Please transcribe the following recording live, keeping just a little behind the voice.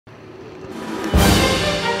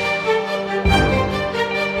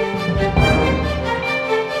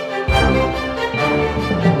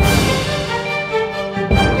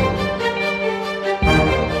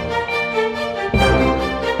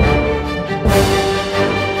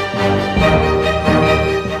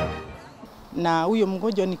na huyo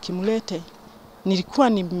mgonjwa nikimlete,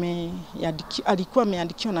 alikuwa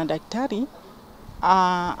ameandikiwa na daktari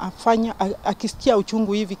akisikia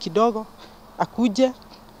uchungu hivi kidogo akuje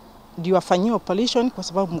ndio afanyie operation kwa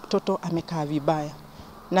sababu mtoto amekaa vibaya.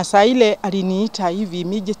 Na saa ile aliniita hivi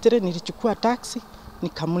immediately, nilichukua taxi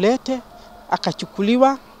nikamlete,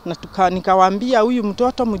 akachukuliwa na nikawaambia huyu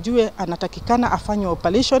mtoto mjue anatakikana afanywe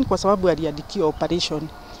operation kwa sababu aliandikiwa operation.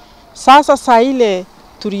 Sasa saa ile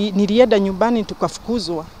nilienda nyumbani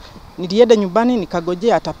tukafukuzwa. Nilienda nyumbani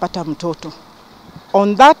nikagojea atapata mtoto.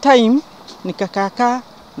 On that time nikakaa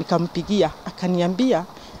nikampigia, akaniambia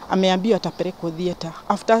ameambiwa atapelekwa theater.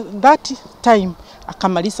 After that time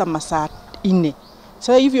akamaliza masaa 4.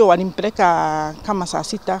 Sasa hivyo walimpeleka kama saa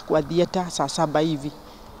 6 kwa theater, saa 7 hivi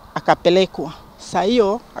akapelekwa. Saa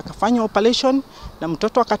hiyo akafanya operation na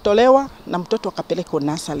mtoto akatolewa na mtoto akapelekwa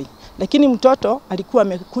nursery. Lakini mtoto alikuwa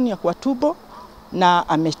amekunia kwa tumbo na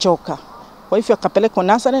amechoka. Kwa hivyo akapelekwa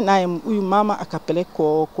nursery, naye huyu mama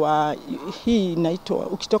akapelekwa kwa hii inaitwa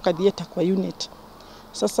ukitoka theater kwa unit.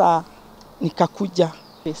 Sasa nikakuja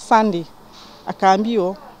Sunday,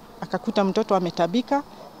 akaambiwa akakuta mtoto ametabika,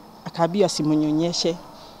 akaambiwa simunyonyeshe.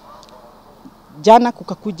 Jana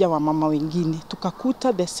kukakuja wa mama wengine,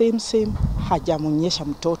 tukakuta the same hajamunyesha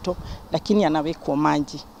mtoto, lakini anawekwa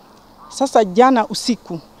maji. Sasa jana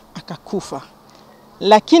usiku akakufa.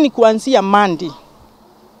 Lakini kuanzia Monday,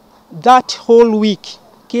 that whole week,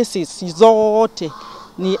 cases zote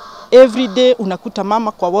ni every day unakuta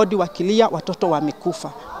mama kwa wodi wakilia watoto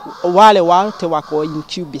wamekufa. Wale wote wako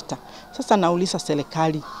incubator. Sasa nauliza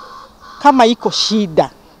serikali, kama iko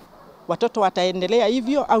shida, watoto wataendelea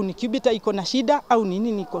hivyo au incubator iko na shida au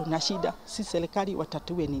nini iko na shida? Si serikali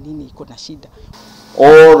watatue ni nini iko na shida.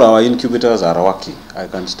 All our incubators are working. I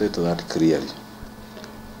can state that clearly.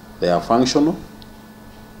 They are functional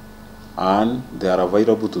and they are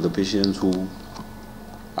available to the patients who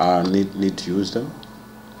need to use them.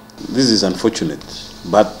 This is unfortunate,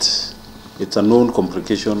 but it's a known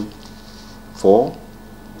complication for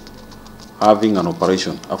having an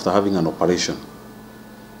operation, after having an operation.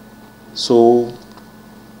 So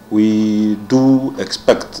we do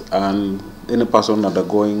expect, and any person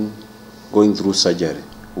going through surgery,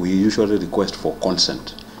 we usually request for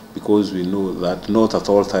consent, because we know that not at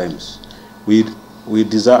all times we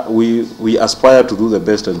aspire to do the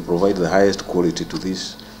best and provide the highest quality to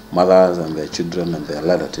these mothers and their children and their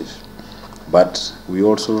relatives. But we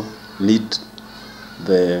also need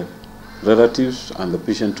the relatives and the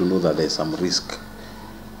patient to know that there is some risk.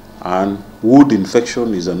 And wound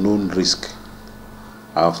infection is a known risk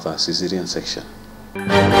after cesarean section.